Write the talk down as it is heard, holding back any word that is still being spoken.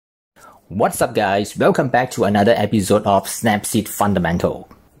What's up guys, welcome back to another episode of Snapseed Fundamental.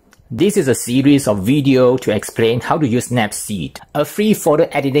 This is a series of video to explain how to use Snapseed, a free photo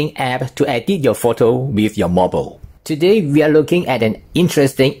editing app to edit your photo with your mobile. Today we are looking at an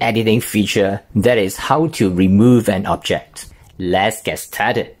interesting editing feature, that is how to remove an object. Let's get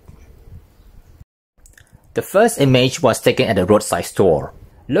started. The first image was taken at a roadside store.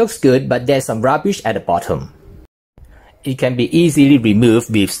 Looks good, but there's some rubbish at the bottom. It can be easily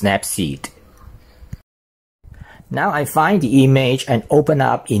removed with Snapseed. Now I find the image and open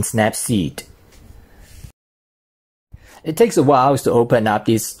up in Snapseed. It takes a while to open up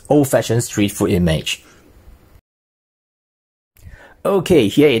this old-fashioned street food image. Okay,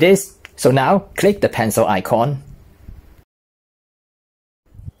 here it is. So now click the pencil icon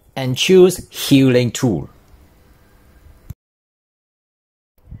and choose Healing Tool.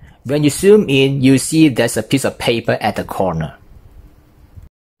 When you zoom in, you see there's a piece of paper at the corner.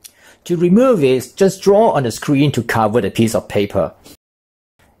 To remove it, just draw on the screen to cover the piece of paper.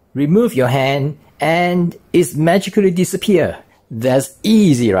 Remove your hand and it magically disappears. That's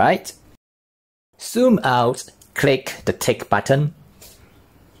easy, right? Zoom out, click the tick button.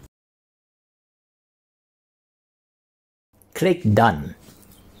 Click Done.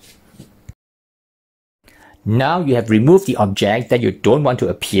 Now you have removed the object that you don't want to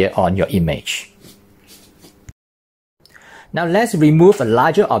appear on your image. Now let's remove a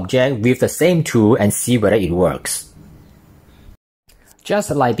larger object with the same tool and see whether it works. Just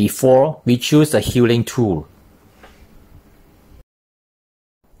like before, we choose the Healing tool.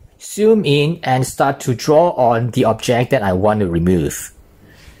 Zoom in and start to draw on the object that I want to remove.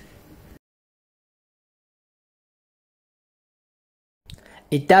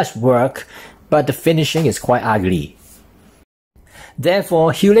 It does work, but the finishing is quite ugly.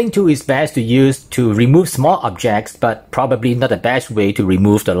 Therefore, Healing tool is best to use to remove small objects, but probably not the best way to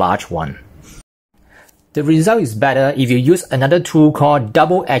remove the large one. The result is better if you use another tool called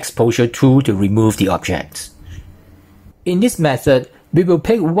Double Exposure tool to remove the objects. In this method, we will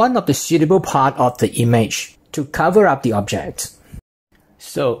pick one of the suitable part of the image to cover up the object.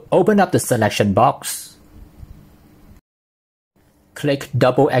 So open up the selection box. Click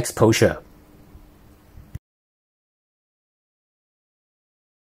Double Exposure.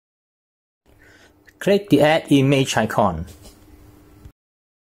 Click the Add Image icon.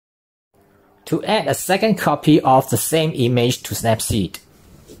 To add a second copy of the same image to Snapseed.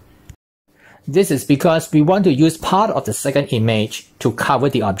 This is because we want to use part of the second image to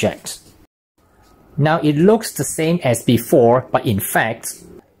cover the object. Now it looks the same as before, but in fact,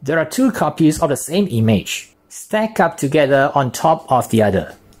 there are two copies of the same image, stacked up together on top of the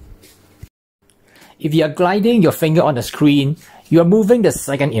other. If you are gliding your finger on the screen, you are moving the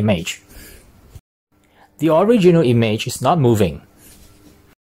second image. The original image is not moving.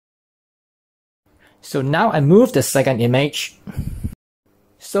 So now I move the second image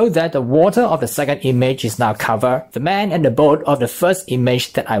so that the water of the second image is now covered the man and the boat of the first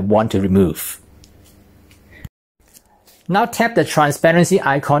image that I want to remove. Now tap the transparency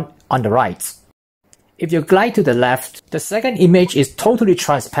icon on the right. If you glide to the left, the second image is totally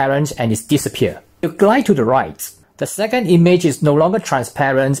transparent and it disappears. If you glide to the right, the second image is no longer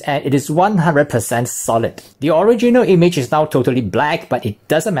transparent and it is 100% solid. The original image is now totally black, but it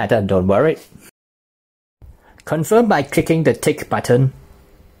doesn't matter, don't worry. Confirm by clicking the tick button.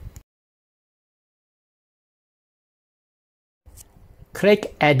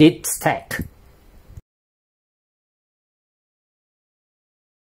 Click Edit Stack.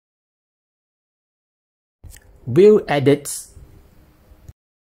 View Edits.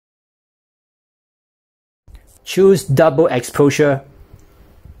 Choose Double Exposure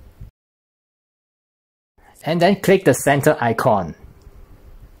and then click the center icon.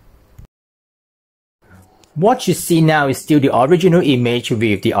 What you see now is still the original image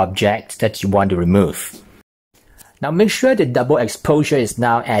with the object that you want to remove. Now make sure the double exposure is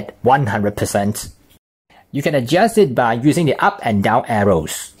now at 100%. You can adjust it by using the up and down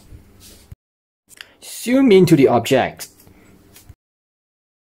arrows. Zoom into the object.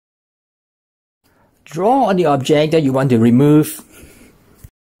 Draw on the object that you want to remove.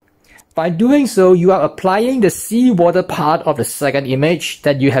 By doing so, you are applying the seawater part of the second image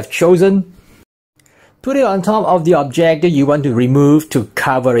that you have chosen. Put it on top of the object that you want to remove to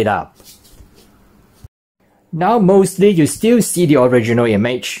cover it up. Now mostly you still see the original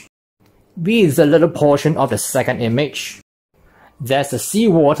image. With a little portion of the second image. There's the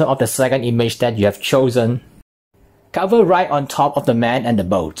seawater of the second image that you have chosen. Cover right on top of the man and the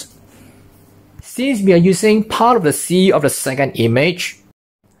boat. Since we are using part of the sea of the second image,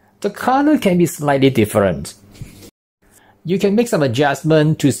 the color can be slightly different. You can make some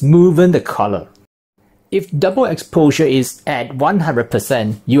adjustment to smoothen the color. If double exposure is at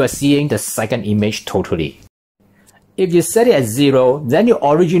 100%, you are seeing the second image totally. If you set it at 0, then your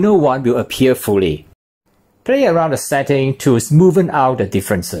original one will appear fully. Play around the setting to smoothen out the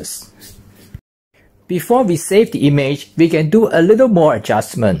differences. Before we save the image, we can do a little more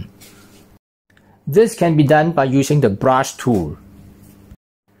adjustment. This can be done by using the brush tool.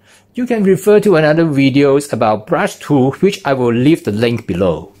 You can refer to another videos about brush tool, which I will leave the link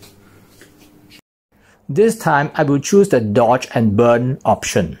below. This time I will choose the dodge and burn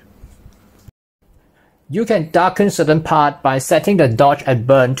option. You can darken certain part by setting the dodge and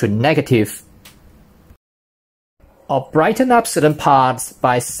burn to negative, or brighten up certain parts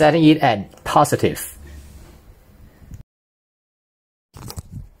by setting it at positive.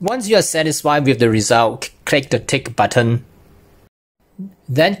 Once you are satisfied with the result, click the tick button.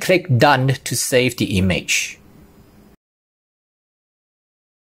 Then click Done to save the image.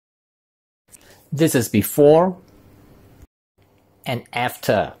 This is before and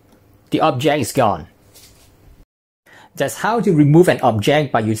after. The object is gone. That's how to remove an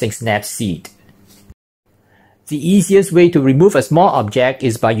object by using Snapseed. The easiest way to remove a small object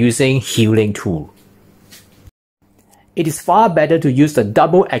is by using Healing tool. It is far better to use the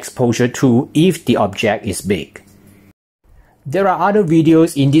double exposure tool if the object is big. There are other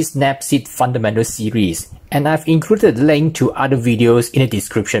videos in this Snapseed Fundamental series, and I've included a link to other videos in the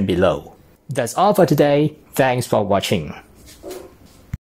description below. That's all for today. Thanks for watching.